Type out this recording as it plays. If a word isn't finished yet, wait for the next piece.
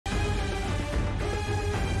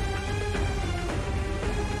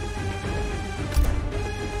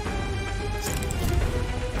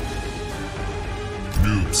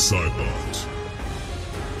Saibot.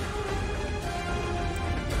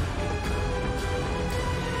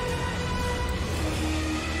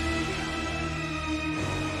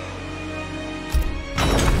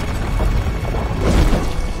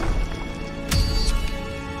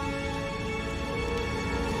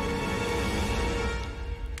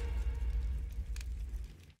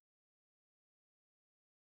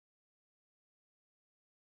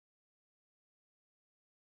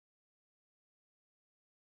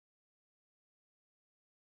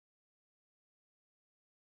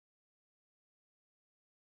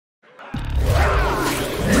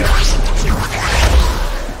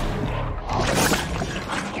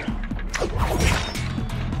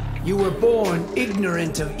 You were born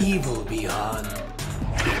ignorant of evil, Bihan.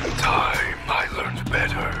 In time, I learned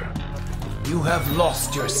better. You have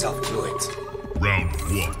lost yourself to it. Round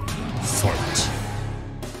 1. Fight.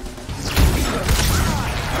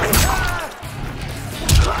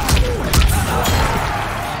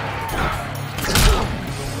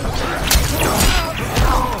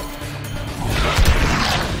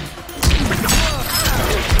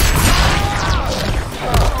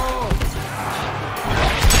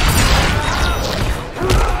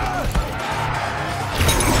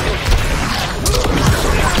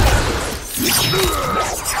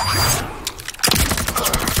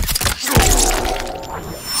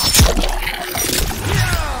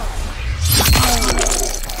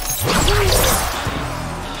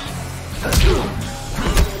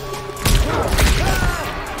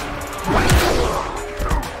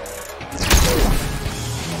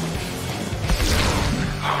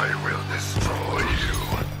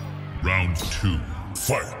 Round 2.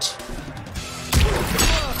 Fight.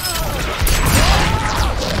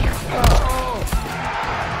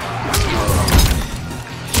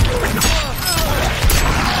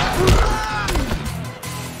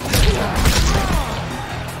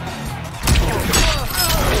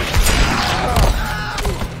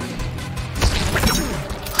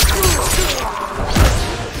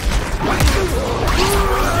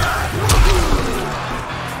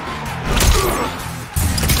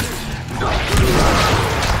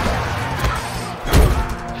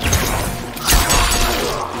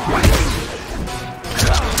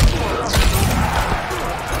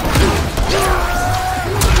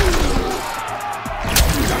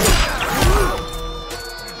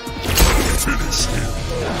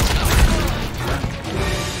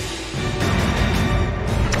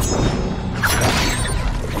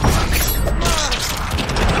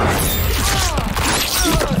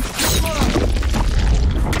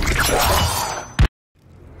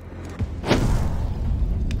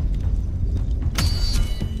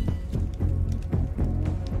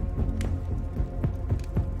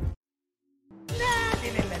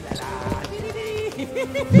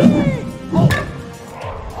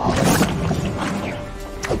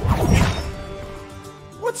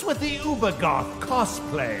 What's with the Ubergoth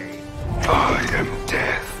cosplay? I am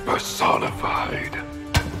death personified.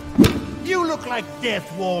 You look like death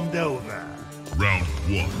warmed over. Round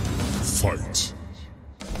 1. Fight.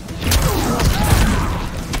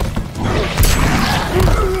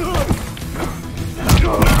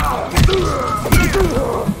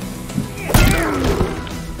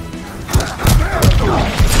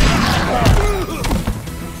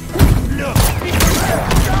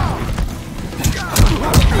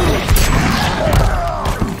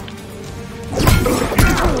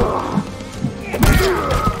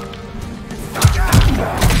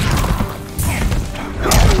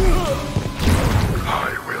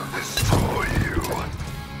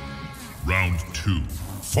 Round 2.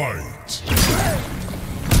 Fight!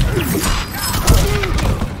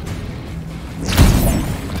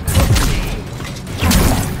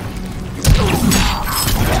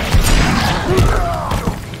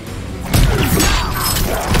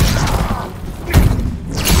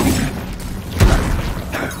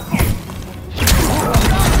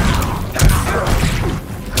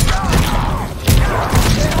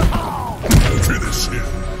 Finish him!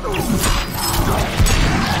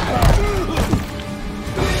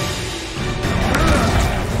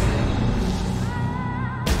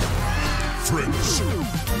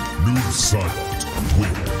 Noob Saibot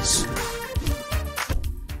wins.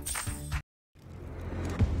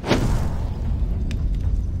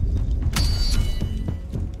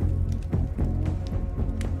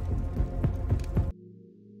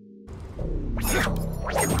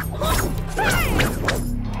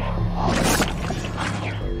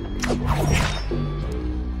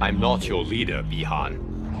 I'm not your leader, Bihan.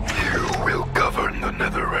 You will govern the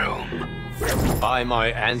Netherrealm. By my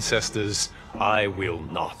ancestors, I will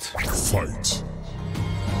not. Fight.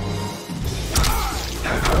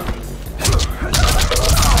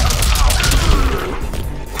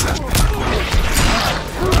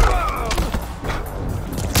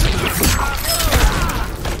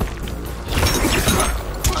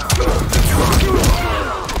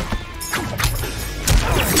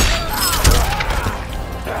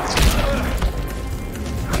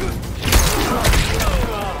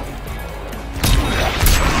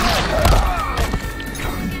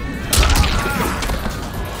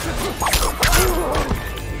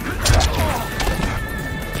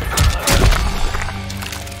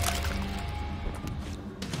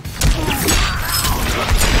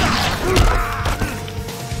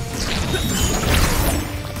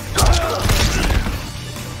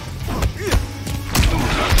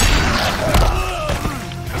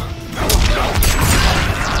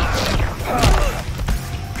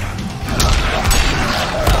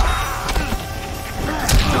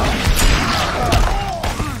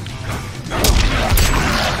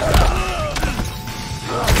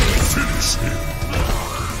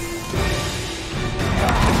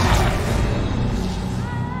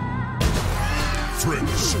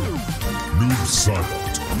 Noob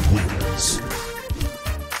Saibot wins.